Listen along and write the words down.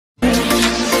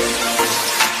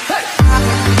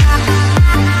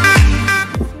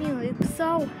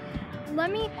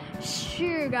let me show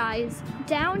you guys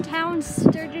downtown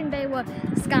Sturgeon Bay,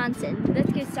 Wisconsin.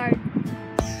 Let's get started.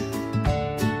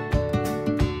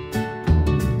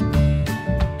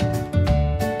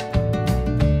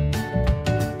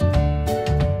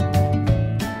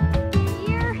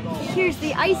 Here's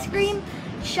the ice cream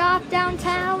shop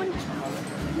downtown,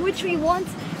 which we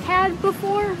once had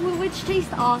before, which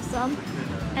tastes awesome.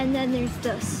 And then there's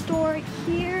the store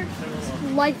here,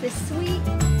 Life is Sweet.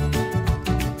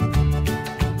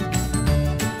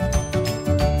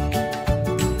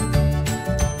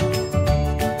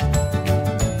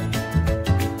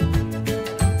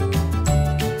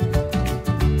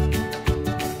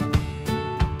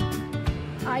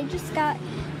 I just got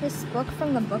this book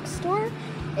from the bookstore.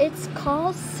 It's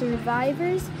called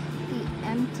Survivors, the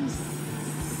Empty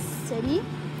City.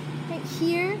 Right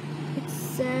here it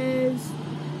says,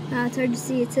 it's hard to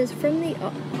see, it says from the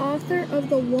author of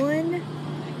the one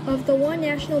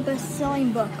national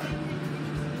best-selling book.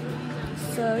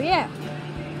 So yeah,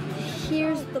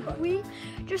 here's the book. We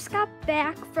just got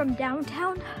back from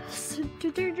downtown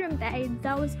Sturgeon Bay.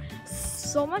 That was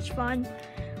so much fun.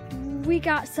 We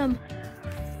got some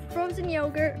frozen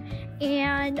yogurt,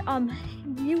 and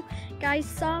you guys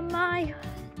saw my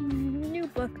new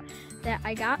book that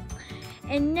I got.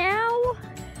 And now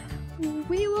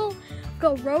we will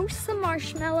go roast some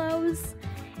marshmallows,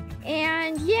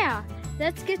 and yeah,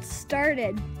 let's get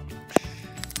started.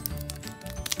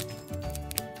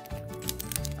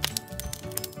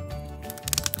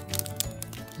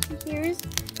 Here's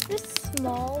this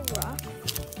small rock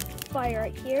fire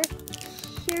right here.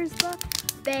 Here's the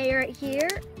bay right here.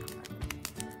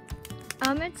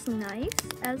 It's nice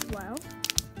as well.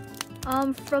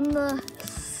 From the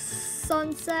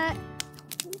sunset,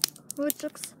 which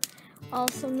looks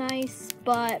also nice,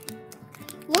 but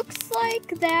looks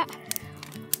like that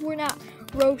we're not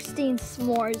roasting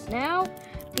s'mores now,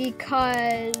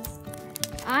 because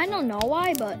I don't know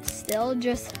why, but still,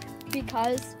 just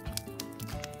because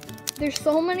there's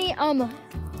so many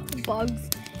bugs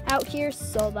out here,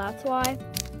 so that's why.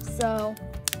 So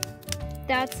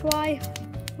that's why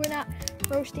we're not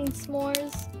roasting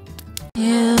s'mores.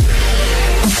 Yeah.